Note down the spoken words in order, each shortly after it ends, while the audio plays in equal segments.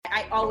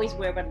I always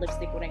wear red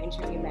lipstick when I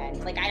interview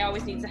men. Like, I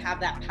always need to have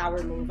that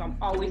power move. I'm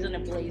always in a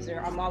blazer.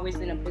 I'm always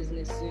in a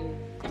business suit.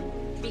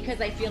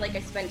 Because I feel like I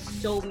spent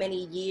so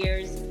many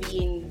years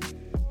being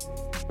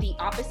the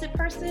opposite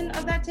person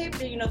of that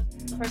table, you know,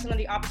 the person on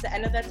the opposite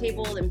end of that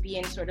table, and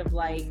being sort of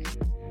like,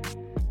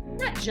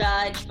 not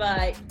judged,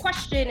 but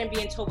questioned and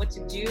being told what to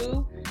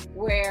do,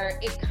 where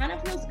it kind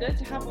of feels good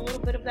to have a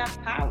little bit of that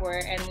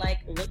power and like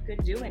look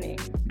good doing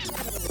it.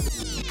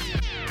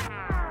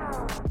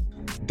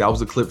 That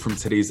was a clip from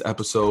today's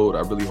episode. I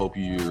really hope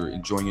you're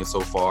enjoying it so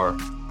far.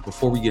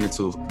 Before we get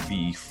into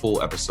the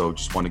full episode,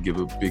 just want to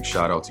give a big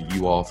shout out to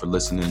you all for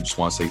listening. Just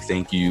want to say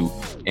thank you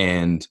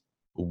and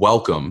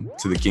welcome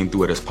to the Quien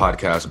Tú Eres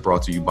podcast,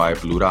 brought to you by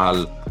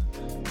Plural.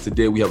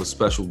 Today we have a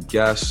special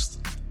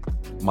guest,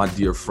 my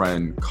dear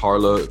friend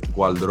Carla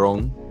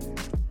Gualdron,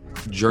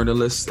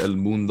 journalist, El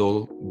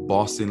Mundo,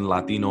 Boston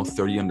Latino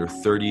 30 Under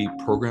 30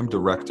 program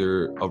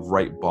director of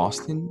Right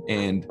Boston,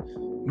 and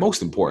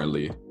most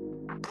importantly,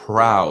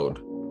 proud,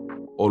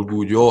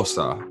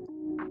 orgullosa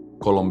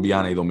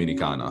Colombiana y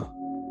Dominicana.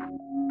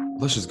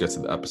 Let's just get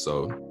to the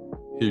episode.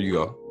 Here you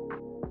go.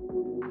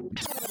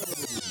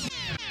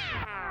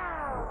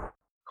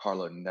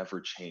 Carla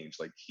never changed.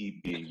 Like,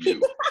 keep being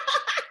you.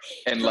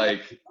 And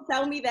like,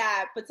 tell me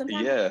that, but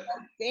sometimes yeah. I'm like,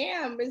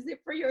 damn, is it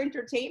for your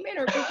entertainment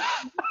or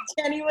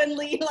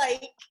genuinely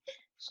like,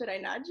 should I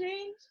not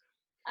change?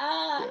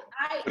 But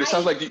it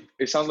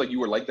sounds like you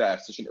were like that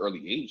at such an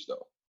early age,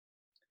 though.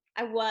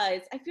 I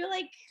was. I feel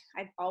like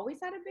I've always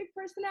had a big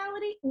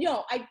personality.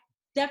 No, I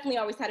definitely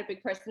always had a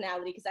big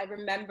personality, because I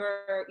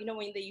remember, you know,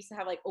 when they used to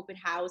have like open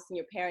house and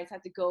your parents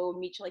had to go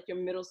meet like your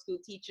middle school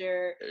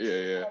teacher.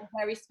 Yeah. I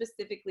very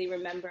specifically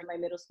remember my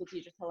middle school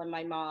teacher telling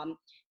my mom,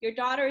 your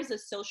daughter is a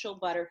social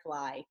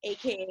butterfly,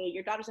 aka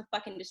your daughter's a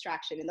fucking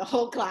distraction in the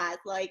whole class.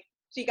 Like,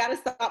 she got to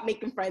stop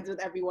making friends with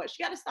everyone.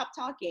 She got to stop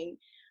talking.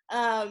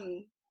 But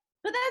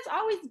that's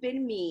always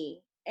been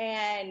me.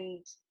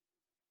 And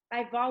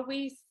I've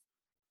always,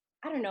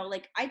 I don't know,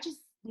 like, I just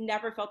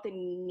never felt the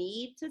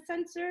need to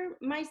censor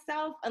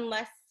myself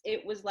unless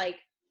it was like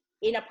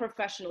in a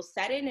professional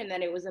setting, and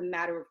then it was a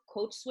matter of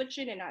code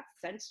switching and not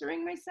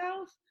censoring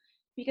myself,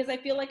 because I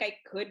feel like I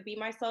could be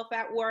myself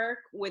at work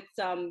with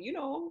some, you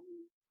know,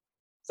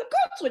 some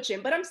code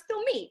switching, but I'm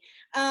still me.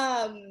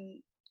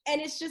 And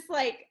it's just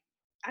like,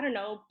 I don't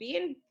know,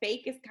 being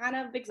fake is kind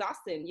of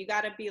exhausting. You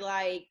gotta be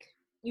like,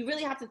 you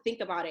really have to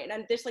think about it.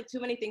 And there's like too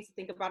many things to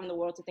think about in the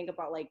world to think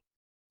about like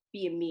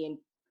being me and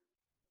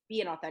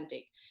being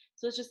authentic.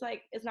 So it's just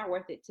like, it's not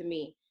worth it to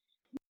me.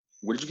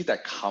 Where did you get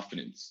that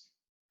confidence?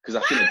 Because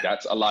I feel like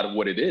that's a lot of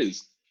what it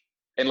is.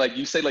 And like,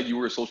 you say like you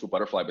were a social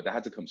butterfly, but that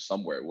had to come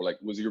somewhere. Well, like,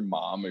 was your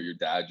mom or your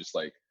dad just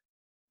like,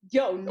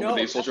 yo, no, were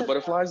they social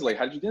butterflies? Like,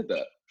 how did you get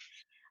that?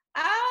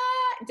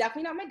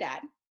 Definitely not my dad.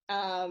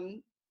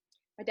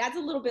 My dad's a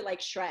little bit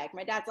like Shrek.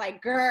 My dad's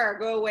like, girl,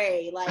 go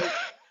away. Like,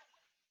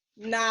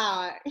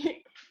 nah,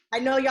 I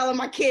know y'all are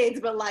my kids,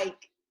 but like,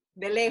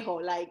 de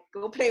lejos, like,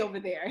 go play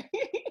over there.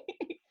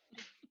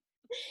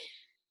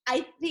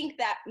 I think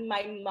that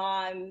my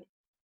mom,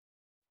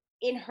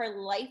 in her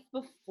life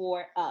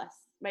before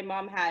us, my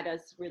mom had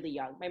us really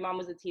young. My mom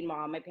was a teen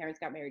mom. My parents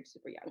got married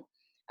super young.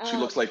 She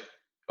looks like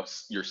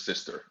your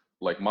sister.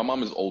 Like, my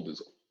mom is old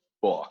as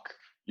fuck.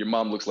 Your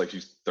mom looks like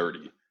she's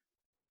 30.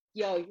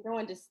 Yo, you don't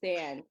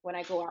understand when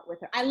I go out with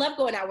her. I love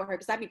going out with her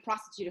because I'd be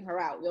prostituting her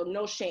out. Yo,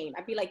 no shame.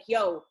 I'd be like,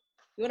 yo,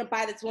 you want to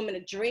buy this woman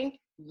a drink?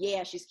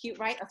 Yeah, she's cute,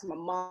 right? That's my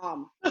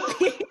mom.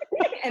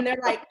 And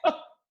they're like,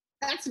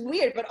 that's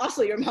weird, but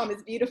also your mom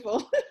is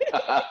beautiful.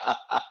 Oh,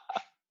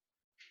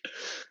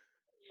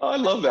 I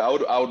love that.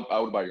 I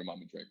would buy your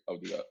mom a drink. I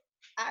would do that.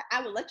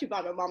 I would let you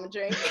buy my mom a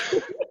drink.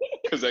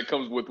 Because that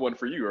comes with one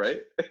for you,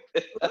 right?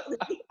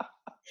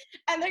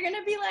 And they're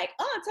gonna be like,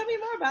 oh, tell me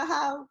more about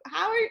how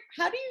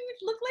do you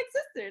look like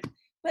sisters?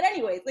 But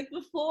anyways, like,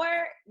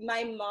 before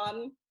my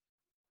mom,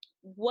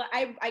 what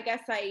I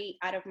guess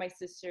out of my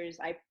sisters,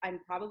 I'm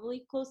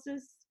probably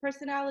closest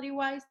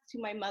personality-wise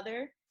to my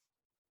mother.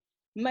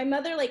 My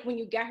mother, like, when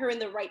you get her in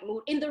the right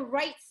mood, in the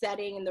right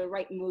setting, in the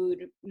right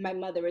mood, my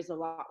mother is a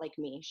lot like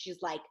me.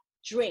 She's like,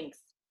 drinks,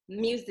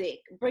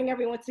 music, bring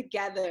everyone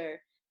together.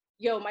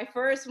 Yo, when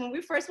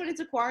we first went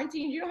into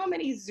quarantine, you know how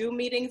many Zoom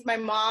meetings my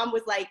mom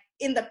was like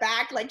in the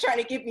back, like trying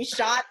to give me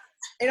shots?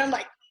 And I'm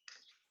like,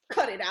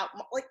 cut it out.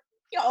 Like,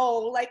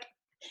 yo, like,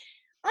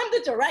 I'm the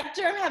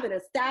director, I'm having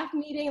a staff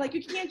meeting. Like,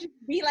 you can't just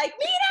be like,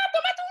 mira,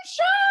 tomate un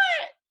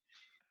shot.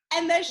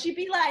 And then she'd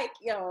be like,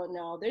 yo,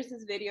 no, there's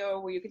this video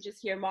where you could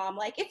just hear mom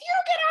like, if you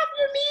don't get off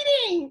your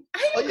meeting,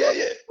 I'm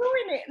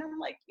doing it. And I'm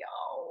like,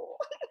 yo.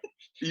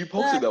 You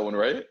posted that one,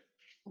 right?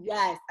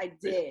 Yes, I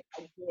did.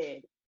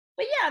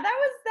 But yeah,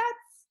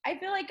 I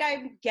feel like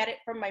I get it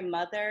from my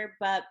mother.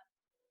 But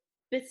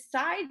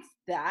besides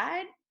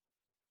that,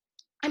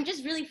 I'm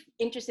just really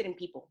interested in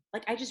people.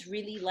 Like, I just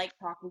really like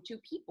talking to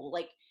people.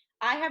 Like,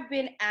 I have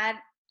been I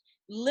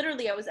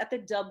was at the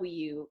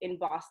W in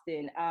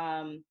Boston.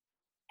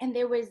 And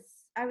I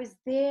was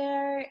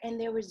there, and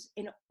there was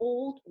an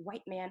old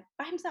white man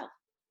by himself.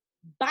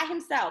 by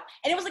himself.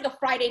 And it was like a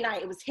Friday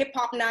night. It was hip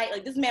hop night.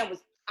 Like, this man was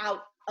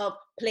out of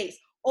place.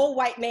 Old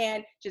white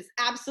man, just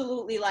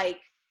absolutely like,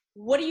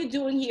 what are you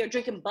doing here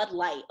drinking Bud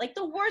Light? Like,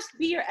 the worst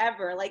beer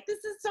ever. Like,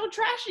 this is so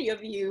trashy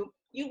of you.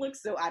 You look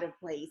so out of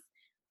place.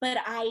 But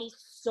I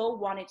so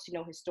wanted to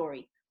know his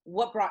story.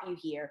 What brought you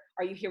here?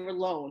 Are you here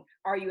alone?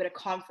 Are you at a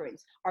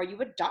conference? Are you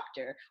a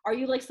doctor? Are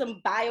you like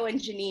some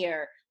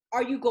bioengineer?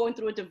 Are you going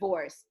through a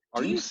divorce?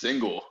 Are you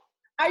single?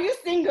 Are you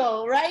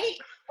single, right?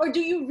 Or do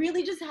you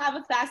really just have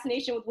a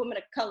fascination with women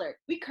of color?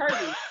 We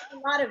curvy,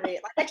 a lot of it.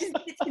 Like, I just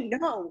need to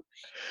know.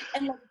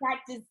 And like that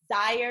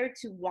desire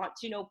to want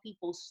to know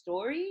people's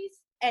stories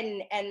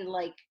and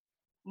like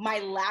my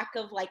lack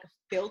of like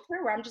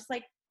filter where I'm just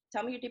like,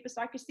 tell me your deepest,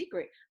 darkest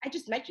secret. I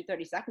just met you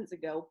 30 seconds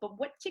ago, but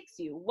what ticks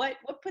you? What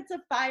puts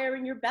a fire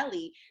in your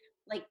belly?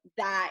 Like,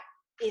 that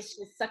is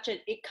just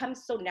it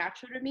comes so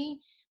natural to me,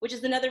 which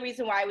is another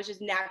reason why I was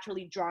just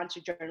naturally drawn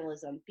to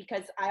journalism,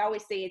 because I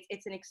always say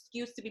it's an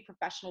excuse to be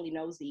professionally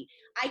nosy.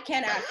 I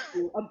can't ask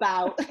you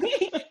about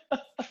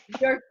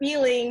your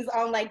feelings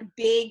on like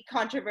big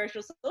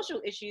controversial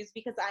social issues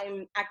because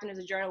I'm acting as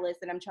a journalist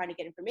and I'm trying to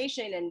get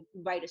information and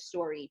write a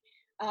story.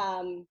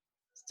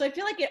 So I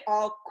feel like it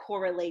all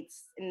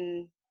correlates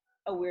in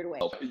a weird way.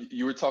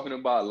 You were talking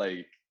about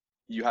like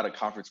you had a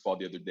conference call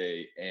the other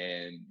day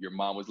and your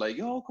mom was like,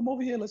 yo, come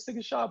over here, let's take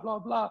a shot, blah,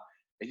 blah.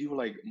 And you were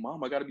like,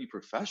 Mom, I got to be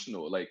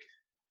professional. Like,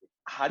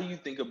 how do you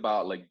think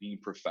about like being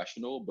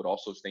professional, but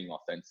also staying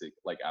authentic,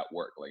 like at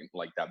work,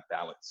 like that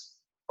balance?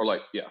 Or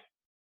like, yeah.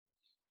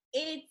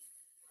 It's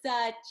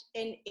such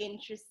an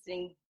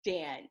interesting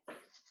dance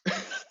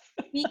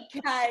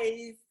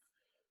because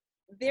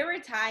there were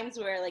times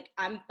where like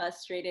I'm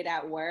frustrated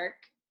at work,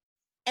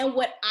 and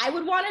what I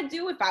would want to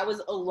do if I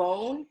was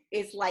alone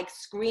is like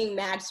scream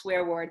mad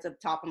swear words at the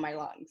top of my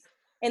lungs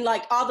in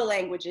like all the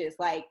languages,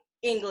 like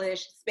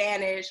English,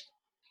 Spanish,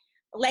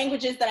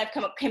 languages that I've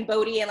come up,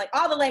 Cambodian, like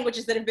all the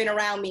languages that have been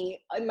around me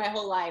in my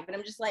whole life. And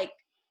I'm just like,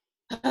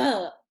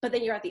 ugh. But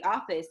then you're at the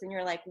office and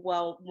you're like,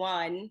 well,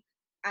 one,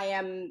 I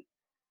am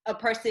a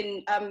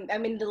person, I'm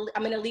in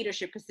a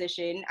leadership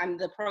position. I'm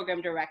the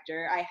program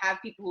director. I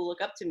have people who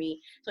look up to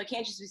me. So I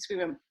can't just be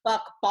screaming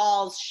fuck,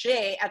 balls,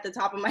 shit at the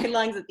top of my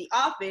lungs at the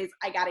office.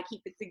 I got to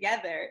keep it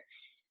together.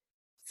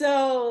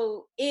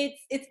 So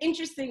it's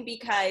interesting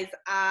because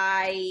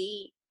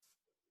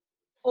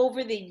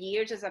over the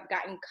years, as I've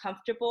gotten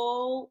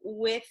comfortable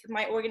with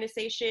my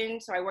organization,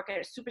 so I work at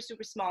a super,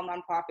 super small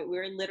nonprofit.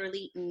 We're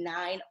literally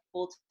 9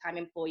 full-time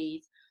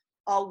employees,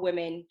 all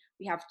women.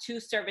 We have 2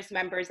 service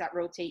members that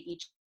rotate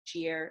each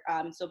year.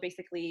 So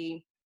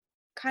basically,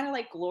 kind of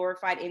like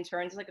glorified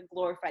interns, like a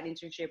glorified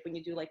internship when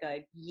you do like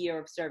a year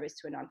of service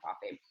to a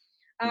nonprofit.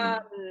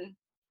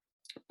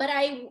 But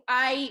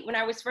I when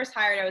I was first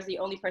hired, I was the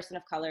only person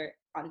of color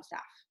on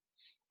staff.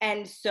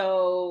 And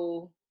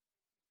so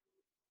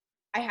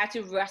I had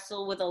to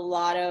wrestle with a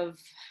lot of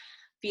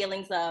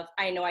feelings of,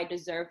 I know I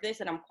deserve this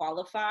and I'm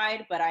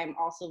qualified, but I'm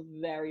also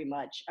very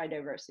much a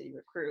diversity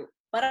recruit.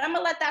 But I'm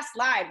gonna let that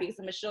slide because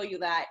I'm gonna show you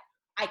that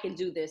I can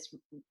do this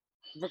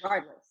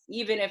regardless,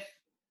 even if,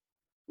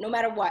 no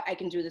matter what, I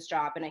can do this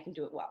job and I can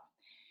do it well.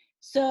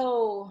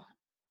 So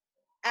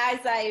as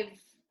I've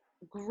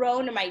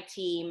grown in my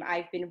team,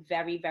 I've been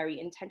very, very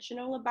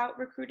intentional about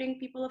recruiting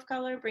people of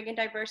color, bringing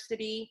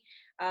diversity,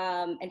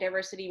 and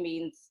diversity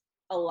means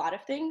a lot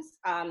of things.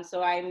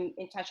 So I'm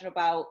intentional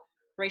about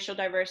racial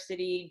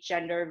diversity,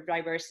 gender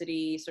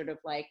diversity, sort of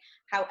like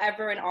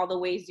however in all the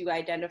ways you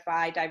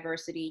identify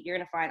diversity, you're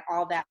gonna find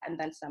all that and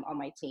then some on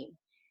my team.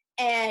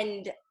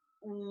 And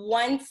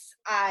once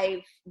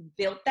I've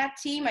built that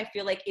team, I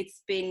feel like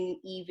it's been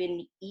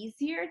even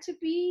easier to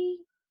be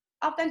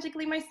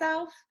authentically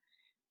myself,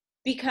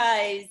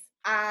 because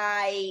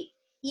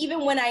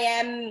even when I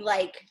am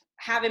like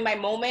having my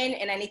moment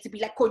and I need to be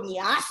like,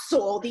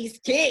 coñazo, these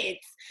kids,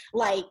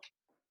 like,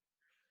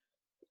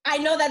 I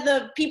know that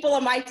the people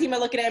on my team are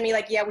looking at me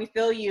like, yeah, we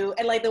feel you.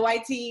 And like the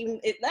white team,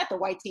 not the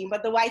white team,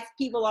 but the white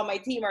people on my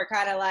team are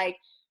kind of like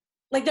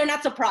they're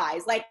not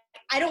surprised. Like,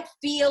 I don't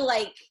feel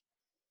like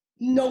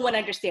no one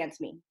understands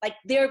me. Like,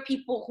 there are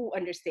people who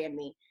understand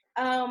me.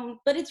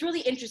 But it's really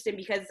interesting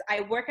because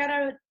I work at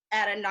a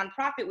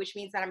nonprofit, which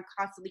means that I'm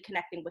constantly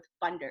connecting with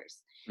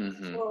funders.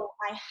 So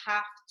I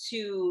have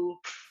to,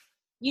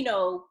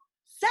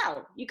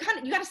 sell. You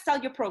got to sell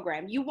your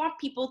program. You want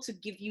people to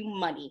give you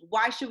money.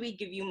 Why should we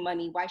give you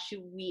money? Why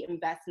should we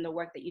invest in the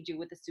work that you do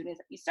with the students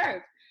that you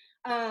serve?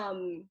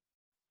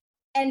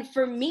 And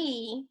for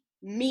me,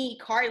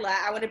 Carla,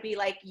 I want to be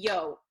like,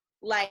 yo,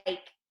 like,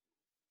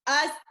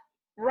 us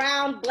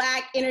brown,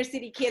 Black, inner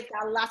city kids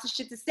got lots of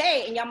shit to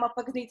say, and y'all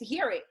motherfuckers need to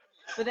hear it.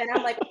 But then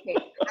I'm like, okay,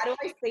 how do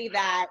I say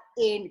that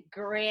in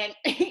grant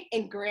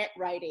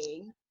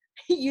writing?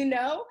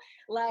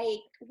 Like,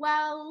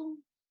 well,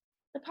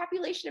 the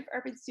population of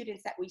urban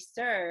students that we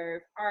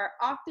serve are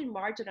often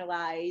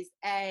marginalized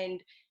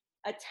and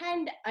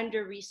attend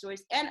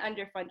under-resourced and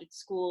underfunded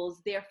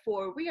schools.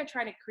 Therefore, we are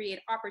trying to create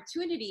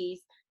opportunities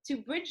to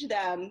bridge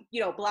them,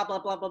 blah, blah,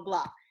 blah, blah,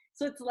 blah.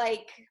 So it's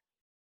like,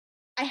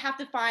 I have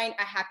to find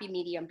a happy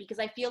medium, because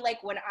I feel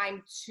like when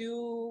I'm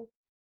too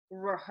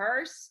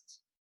rehearsed,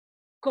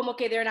 como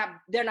que they're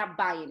not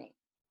buying it.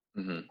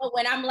 Mm-hmm. But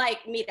when I'm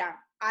like, mira,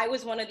 I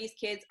was one of these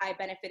kids, I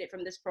benefited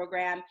from this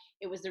program.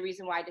 It was the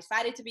reason why I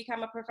decided to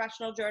become a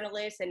professional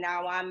journalist, and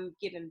now I'm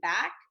giving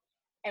back.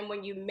 And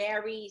when you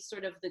marry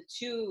sort of the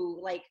two,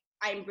 like,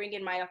 I'm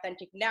bringing my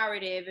authentic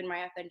narrative and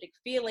my authentic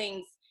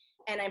feelings,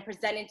 and I'm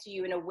presenting to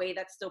you in a way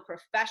that's still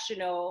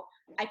professional,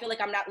 I feel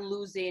like I'm not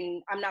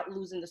losing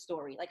the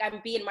story. Like,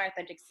 I'm being my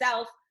authentic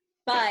self,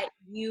 but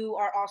you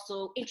are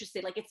also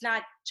interested. Like, it's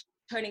not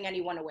turning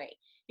anyone away,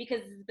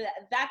 because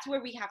that's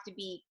where we have to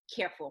be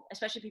careful,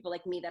 especially people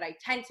like me, that I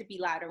tend to be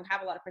louder and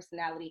have a lot of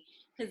personality,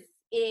 because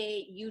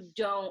you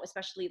don't,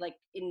 especially like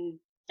in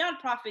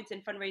nonprofits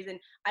and fundraising,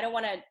 I don't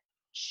want to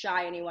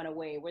shy anyone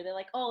away where they're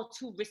like, oh,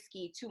 too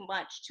risky, too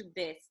much, too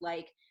this.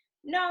 Like,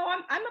 no,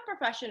 I'm a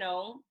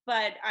professional,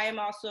 but I am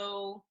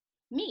also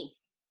me.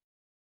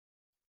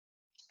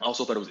 I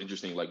also thought it was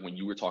interesting, like when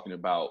you were talking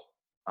about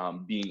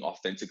being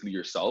authentically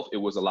yourself, it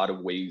was a lot of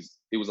ways.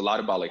 It was a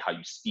lot about like how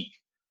you speak,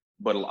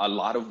 but a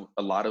lot of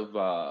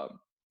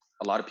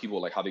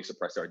people, like how they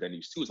suppress their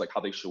identities too, is like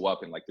how they show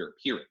up and like their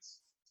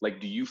appearance.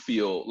 Like, do you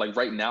feel like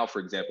right now, for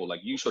example,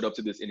 like you showed up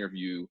to this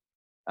interview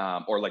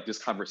or like this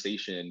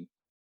conversation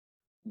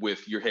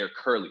with your hair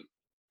curly?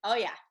 Oh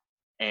yeah.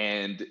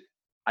 And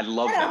I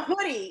love that. A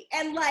hoodie,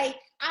 and like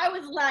I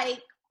was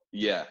like,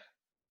 yeah.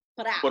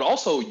 But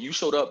also, you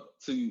showed up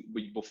to,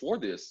 before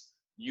this,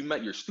 you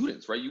met your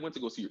students, right? You went to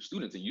go see your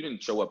students, and you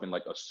didn't show up in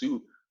like a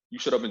suit. You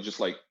showed up in just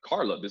like,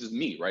 Carla, this is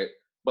me, right?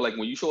 But like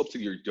when you show up to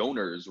your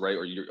donors, right,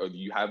 or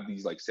you have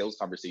these like sales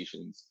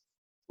conversations,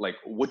 like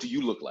what do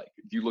you look like?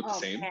 Do you look the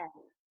same? Man.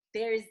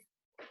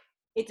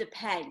 It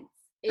depends.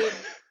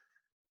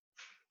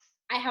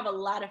 I have a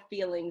lot of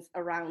feelings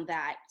around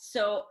that.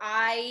 So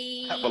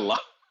I have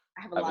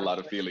a lot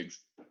of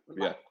feelings.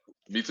 Yeah,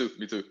 me too.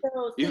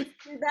 So since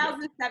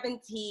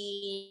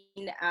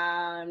 2017,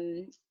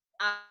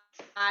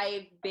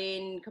 I've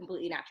been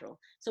completely natural.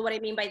 So what I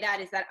mean by that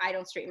is that I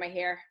don't straighten my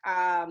hair.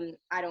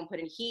 I don't put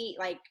in heat.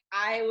 Like,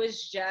 I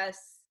was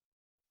just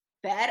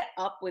fed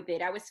up with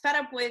it. I was fed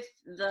up with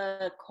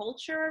the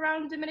culture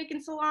around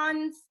Dominican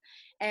salons,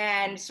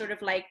 and sort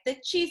of like the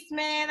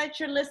chisme that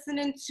you're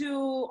listening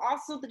to.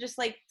 Also, just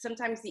like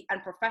sometimes the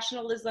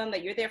unprofessionalism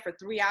that you're there for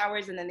 3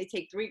 hours and then they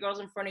take 3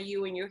 girls in front of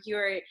you and you're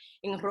here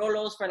in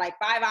rolos for like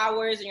 5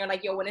 hours and you're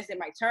like, yo, when is it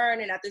my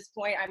turn? And at this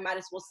point, I might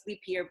as well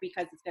sleep here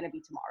because it's gonna be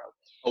tomorrow.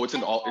 Oh, it's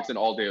an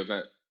all-day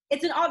event.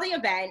 It's an all-day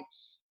event.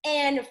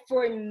 And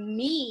for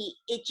me,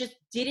 it just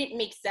didn't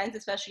make sense,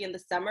 especially in the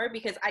summer,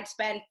 because I'd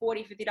spend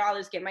 $40,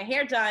 $50, get my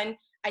hair done.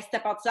 I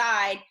step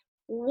outside,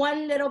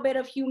 one little bit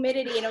of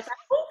humidity, and it was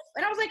like, poof.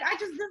 And I was like,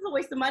 this is a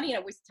waste of money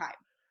and a waste of time.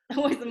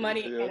 A waste of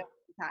money and a waste of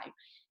time.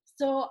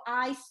 So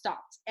I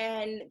stopped.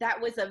 And that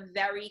was a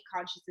very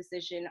conscious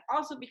decision.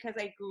 Also because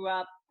I grew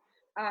up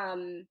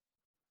in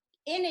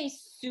a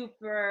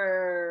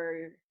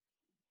super,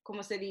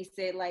 como se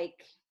dice, like,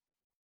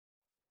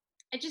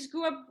 I just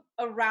grew up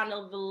around a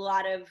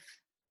lot of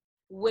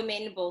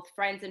women, both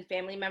friends and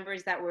family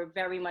members, that were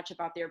very much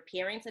about their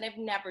appearance, and I've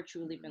never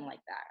truly been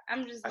like that.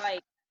 I'm just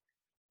like,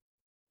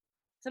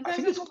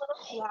 sometimes it's a little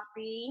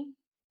sloppy.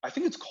 I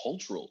think it's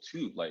cultural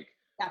too. Like,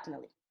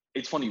 definitely.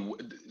 It's funny.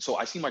 So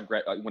I see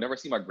whenever I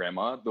see my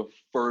grandma, the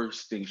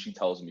first thing she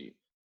tells me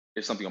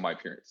is something on my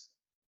appearance.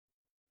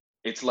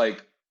 It's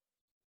like,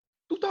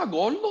 ¿tú estás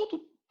gordo? ¿Tú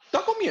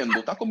estás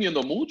comiendo? ¿Estás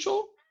comiendo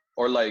mucho?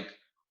 Or like,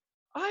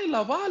 ay,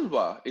 la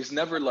barba. It's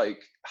never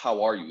like,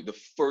 how are you? The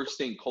first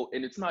thing,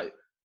 and it's not,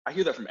 I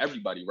hear that from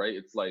everybody, right?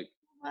 It's like,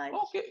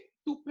 okay,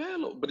 tu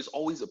pelo. But it's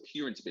always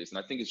appearance based. And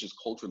I think it's just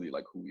culturally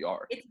like who we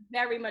are. It's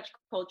very much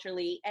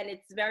culturally. And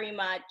it's very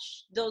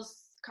much, those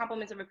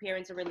compliments of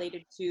appearance are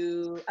related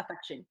to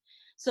affection.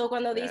 So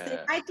cuando dicen,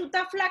 ay, tú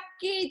estás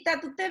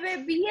flaquita, tú te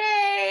ves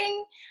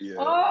bien,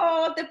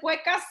 oh, te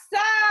puedes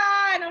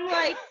casar. And I'm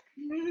like,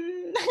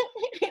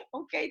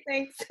 okay,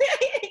 thanks.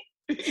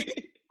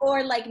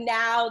 Or like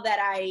now that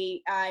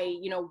I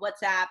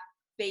WhatsApp,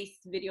 face,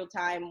 video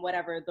time,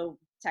 whatever the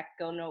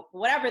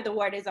whatever the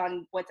word is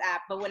on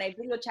WhatsApp. But when I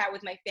video chat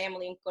with my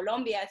family in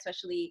Colombia,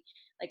 especially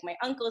like my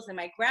uncles and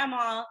my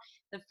grandma,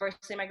 the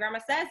first thing my grandma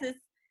says is,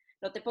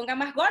 no te pongas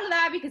más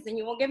gorda because then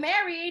you won't get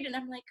married. And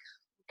I'm like,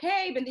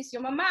 okay,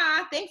 bendición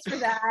mamá, thanks for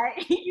that.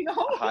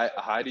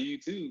 Hi to you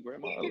too,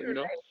 grandma.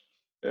 Right?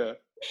 Yeah.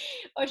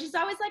 Or she's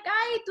always like,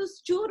 ay,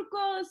 tus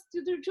churcos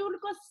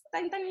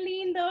están tan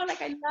lindo.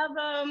 Like, I love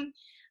them.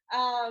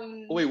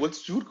 Wait,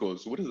 what's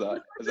churcos? What is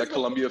that? Is that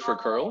Colombia for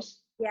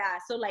curls? Yeah,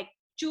 so like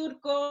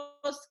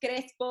churcos,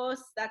 crespos,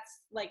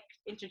 that's like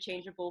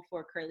interchangeable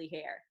for curly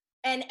hair.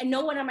 And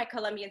no one on my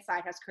Colombian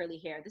side has curly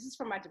hair. This is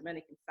from my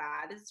Dominican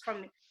side. This is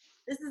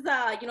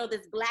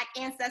this Black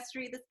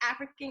ancestry, this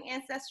African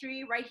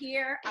ancestry right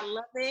here. I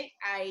love it.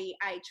 I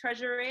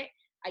treasure it.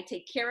 I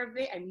take care of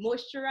it. I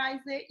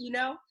moisturize it,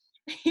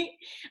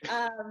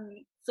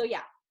 So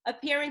yeah,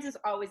 appearance is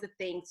always a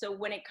thing. So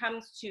when it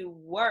comes to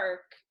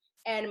work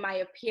and my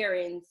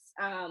appearance,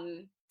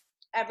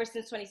 ever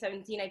since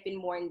 2017, I've been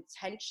more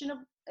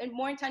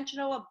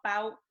intentional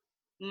about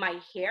my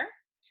hair,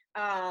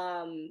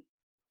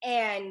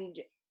 and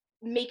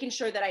making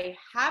sure that I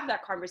have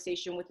that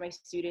conversation with my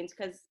students,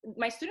 because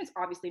my students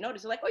obviously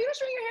notice. They're like, "Oh, you don't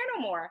straighten your hair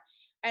no more,"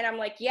 and I'm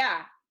like,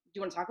 "Yeah. Do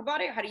you want to talk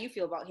about it? How do you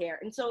feel about hair?"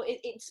 And so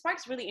it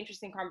sparks really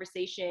interesting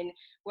conversation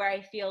where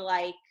I feel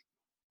like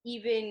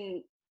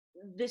even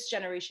this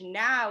generation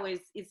now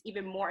is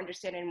even more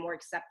understanding and more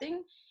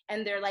accepting.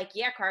 And they're like,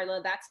 "Yeah,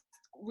 Carla, that's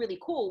really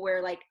cool."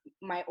 Where like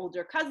my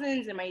older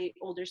cousins and my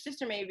older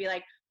sister may be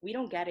like, "We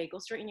don't get it. Go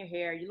straighten your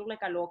hair. You look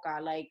like a loca.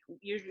 Like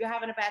you're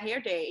having a bad hair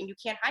day and you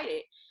can't hide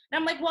it." And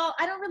I'm like, "Well,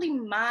 I don't really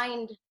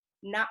mind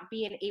not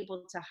being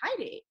able to hide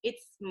it.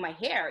 It's my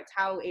hair. It's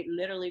how it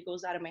literally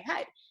goes out of my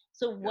head.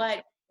 So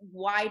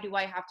why do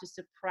I have to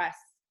suppress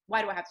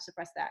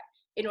that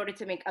in order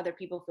to make other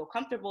people feel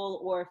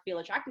comfortable or feel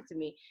attracted to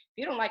me? If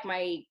you don't like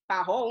my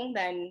pajon,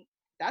 then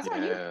that's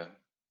on you.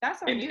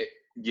 That's on you."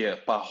 Yeah,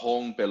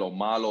 pajon, pelo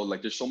malo.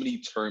 Like there's so many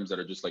terms that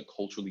are just like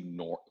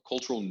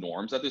cultural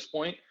norms at this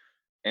point,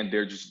 and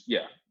they're just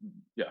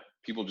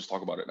people just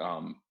talk about it.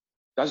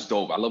 That's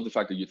dope. I love the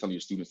fact that you're telling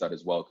your students that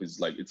as well, because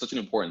like it's such an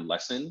important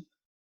lesson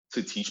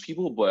to teach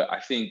people. But I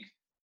think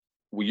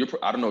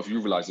I don't know if you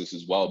realize this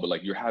as well, but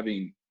like you're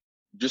having,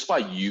 just by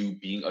you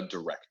being a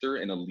director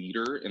and a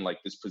leader in like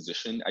this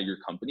position at your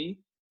company,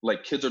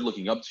 like kids are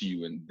looking up to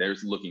you and they're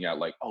looking at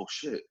like, "Oh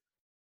shit,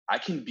 I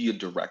can be a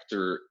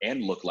director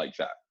and look like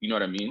that." You know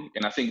what I mean?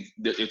 And I think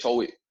that it's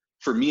always,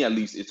 for me at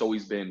least, it's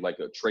always been like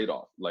a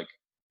trade-off. Like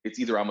it's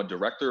either I'm a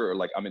director or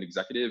like I'm an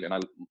executive and I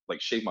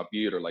like shave my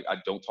beard, or like I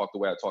don't talk the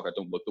way I talk, I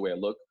don't look the way I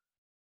look,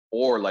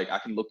 or like I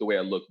can look the way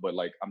I look, but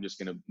like I'm just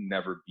gonna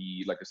never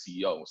be like a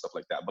CEO and stuff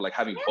like that. But like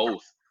having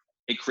both,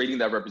 creating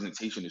that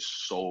representation is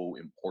so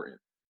important.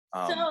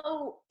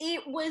 So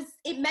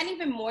it meant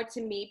even more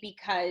to me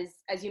because,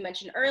 as you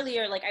mentioned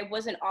earlier, like I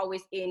wasn't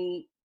always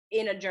in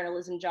a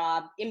journalism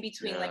job. In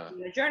between like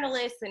being a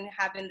journalist and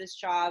having this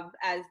job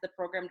as the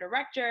program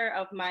director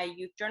of my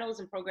youth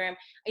journalism program,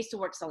 I used to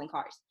work selling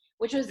cars,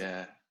 which was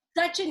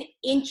such an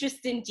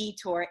interesting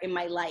detour in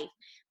my life.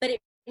 But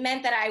it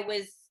meant that I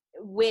was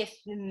with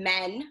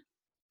men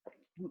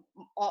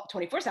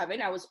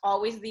 24/7. I was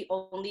always the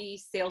only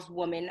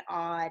saleswoman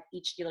at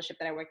each dealership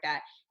that I worked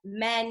at.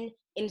 Men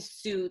in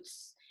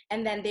suits,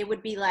 and then they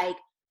would be like,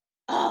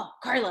 "Oh,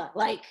 Carla,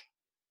 like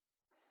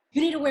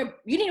you need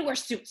to wear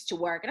suits to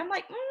work." And I'm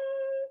like,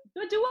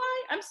 do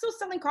I? I'm still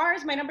selling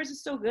cars. My numbers are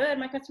still good.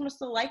 My customers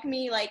still like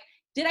me. Like,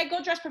 did I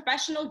go dress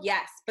professional?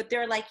 Yes, but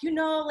they're like,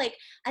 like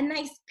a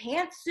nice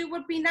pantsuit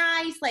would be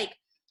nice. Like,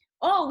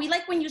 "Oh, we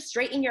like when you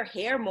straighten your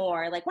hair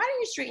more. Like, why don't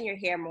you straighten your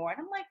hair more?"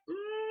 And I'm like,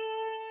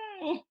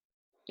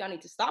 y'all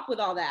need to stop with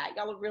all that.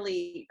 Y'all are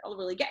really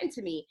getting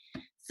to me.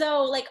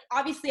 So like,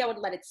 obviously I would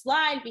let it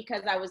slide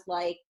because I was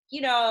like,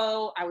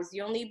 I was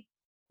usually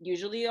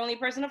the only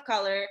person of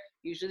color,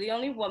 usually the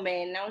only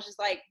woman. And I was just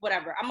like,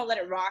 whatever, I'm gonna let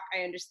it rock.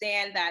 I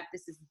understand that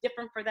this is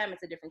different for them.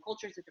 It's a different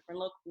culture. It's a different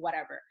look,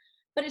 whatever.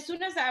 But as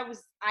soon as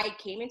I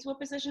came into a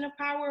position of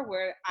power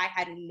where I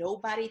had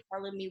nobody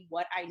telling me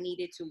what I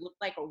needed to look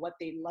like or what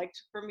they liked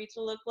for me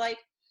to look like,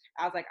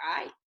 I was like,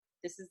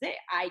 this is it.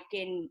 I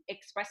can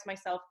express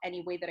myself any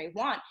way that I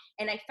want.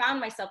 And I found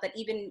myself that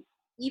even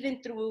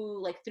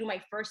through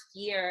my first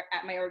year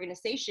at my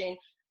organization,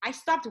 I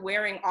stopped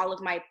wearing all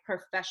of my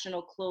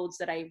professional clothes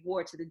that I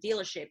wore to the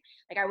dealership.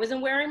 Like I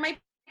wasn't wearing my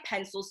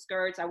pencil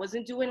skirts. I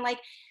wasn't doing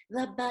like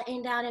the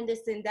button down and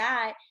this and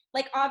that.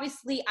 Like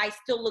obviously I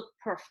still look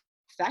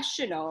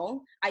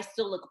professional. I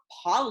still look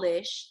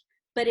polished,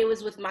 but it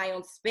was with my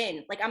own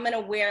spin. Like I'm going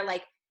to wear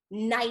like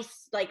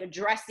nice, like a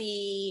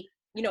dressy,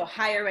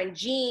 higher end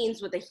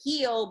jeans with a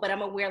heel, but I'm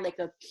gonna wear like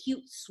a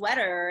cute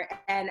sweater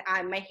and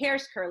my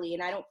hair's curly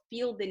and I don't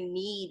feel the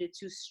need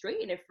to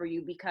straighten it for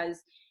you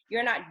because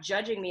you're not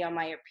judging me on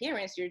my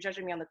appearance. You're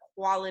judging me on the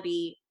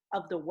quality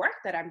of the work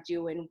that I'm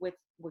doing with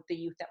the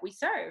youth that we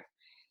serve.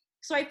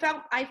 So I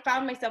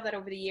found myself that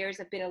over the years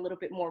I've been a little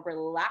bit more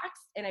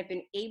relaxed and I've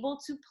been able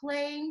to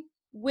play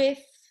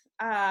with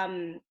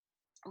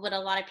what a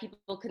lot of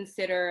people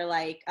consider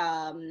like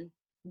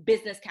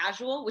business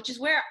casual, which is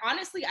where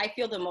honestly I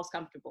feel the most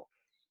comfortable.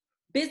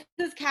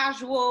 Business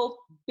casual,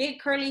 big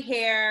curly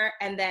hair,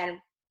 and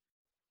then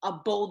a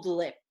bold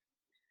lip.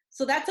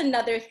 So that's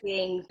another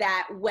thing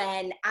that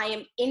when I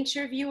am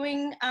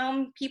interviewing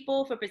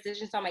people for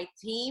positions on my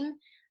team,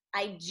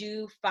 I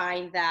do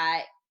find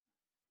that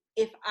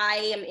if I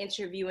am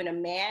interviewing a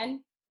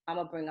man, I'm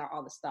gonna bring out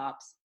all the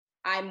stops.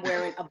 I'm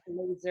wearing a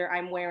blazer,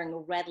 I'm wearing a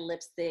red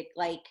lipstick.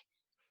 Like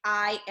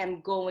I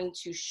am going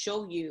to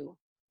show you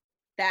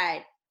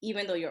that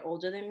even though you're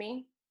older than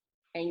me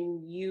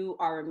and you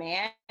are a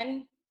man,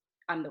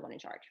 I'm the one in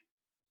charge.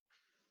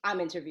 I'm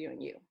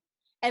interviewing you.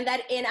 And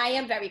I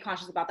am very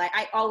conscious about that.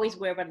 I always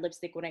wear red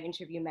lipstick when I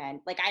interview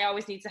men. Like I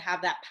always need to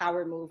have that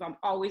power move. I'm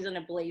always in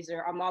a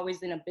blazer. I'm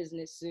always in a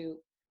business suit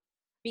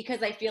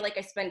because I feel like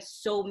I spent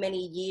so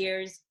many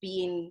years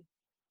being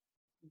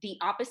the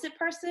opposite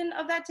person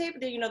of that table,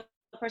 the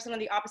person on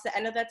the opposite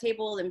end of that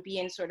table and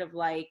being sort of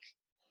like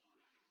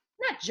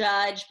not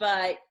judge,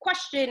 but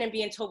question and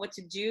being told what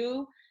to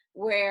do,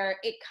 where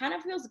it kind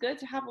of feels good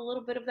to have a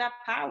little bit of that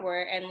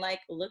power and like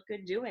look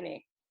good doing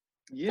it.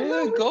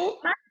 Yeah, go.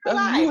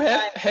 That's you.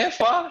 Half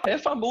five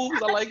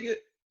moves. I like it.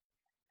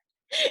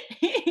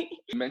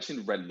 You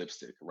mentioned red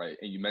lipstick, right?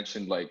 And you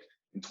mentioned like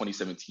in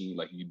 2017,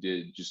 like you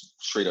did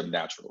just straight up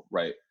natural,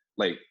 right?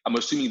 Like I'm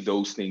assuming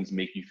those things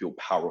make you feel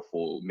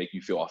powerful, make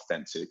you feel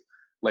authentic.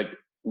 Like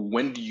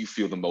when do you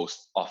feel the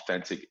most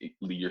authentically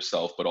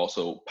yourself, but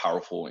also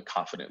powerful and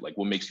confident? Like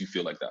what makes you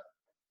feel like that?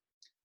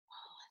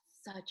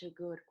 Oh, such a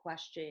good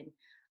question.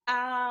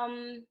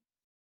 I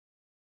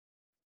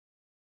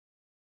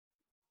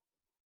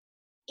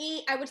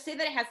would say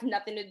that it has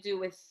nothing to do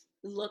with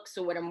looks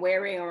or what I'm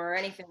wearing or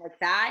anything like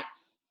that.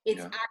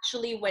 It's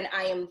actually when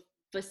I am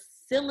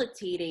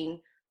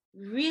facilitating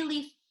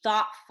really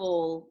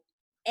thoughtful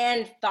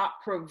and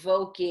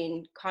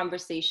thought-provoking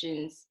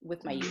conversations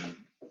with my youth.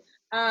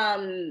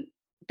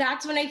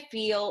 That's when I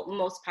feel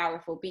most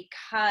powerful,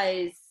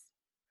 because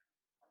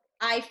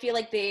I feel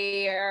like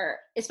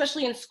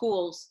especially in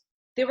schools,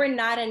 there were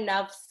not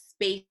enough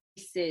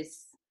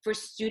spaces for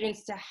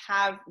students to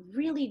have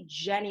really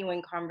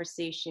genuine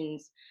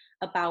conversations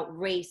about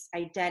race,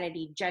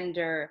 identity,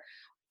 gender,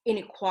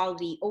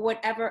 inequality, or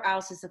whatever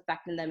else is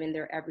affecting them in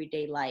their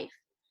everyday life.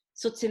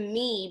 So to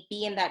me,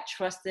 being that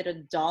trusted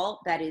adult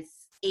that is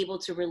able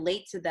to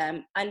relate to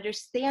them,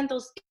 understand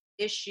those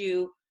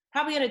issues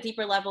probably at a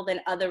deeper level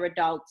than other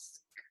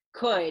adults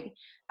could,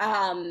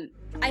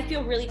 I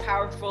feel really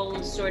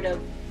powerful sort of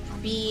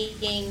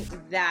being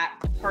that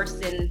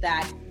person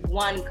that,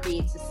 one,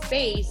 creates a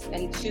space,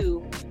 and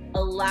two,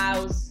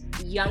 allows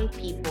young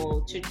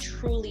people to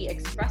truly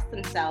express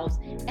themselves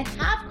and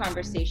have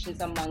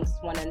conversations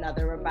amongst one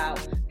another about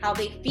how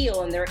they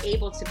feel. And they're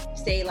able to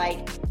say,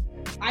 like,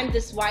 I'm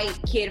this white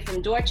kid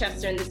from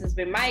Dorchester and this has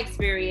been my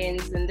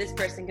experience, and this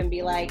person can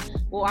be like,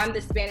 well, I'm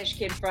this Spanish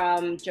kid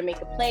from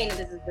Jamaica Plain and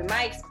this has been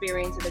my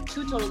experience. And they're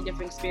two totally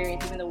different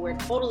experiences, even though we're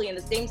totally in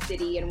the same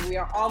city and we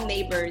are all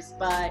neighbors,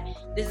 but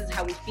this is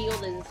how we feel,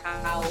 this is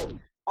how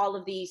all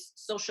of these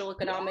social,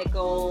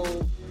 economical,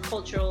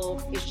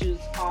 cultural issues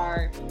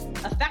are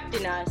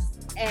affecting us.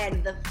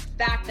 And the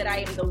fact that I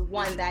am the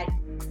one that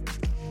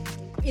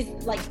is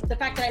like, the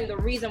fact that I'm the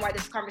reason why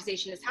this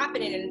conversation is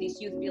happening and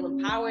these youth feel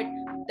empowered,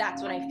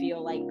 that's when I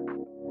feel like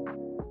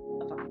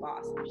a fucking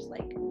boss. I'm just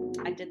like,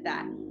 I did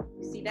that.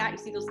 You see that? You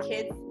see those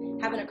kids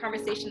having a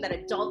conversation that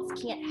adults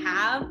can't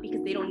have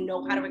because they don't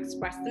know how to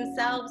express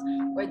themselves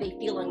or they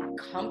feel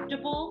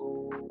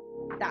uncomfortable?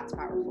 That's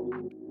powerful.